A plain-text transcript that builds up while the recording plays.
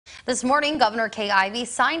This morning, Governor Ivey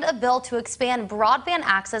signed a bill to expand broadband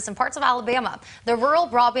access in parts of Alabama. The Rural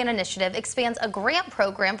Broadband Initiative expands a grant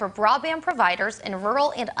program for broadband providers in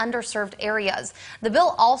rural and underserved areas. The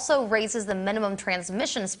bill also raises the minimum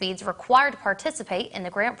transmission speeds required to participate in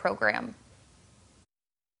the grant program.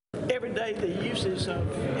 Every day the uses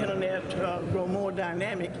of internet grow more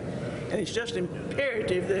dynamic, and it's just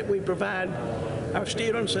imperative that we provide our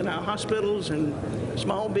students and our hospitals and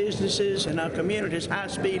small businesses and our communities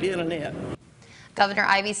high-speed internet. Governor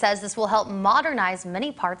Ivey says this will help modernize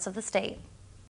many parts of the state.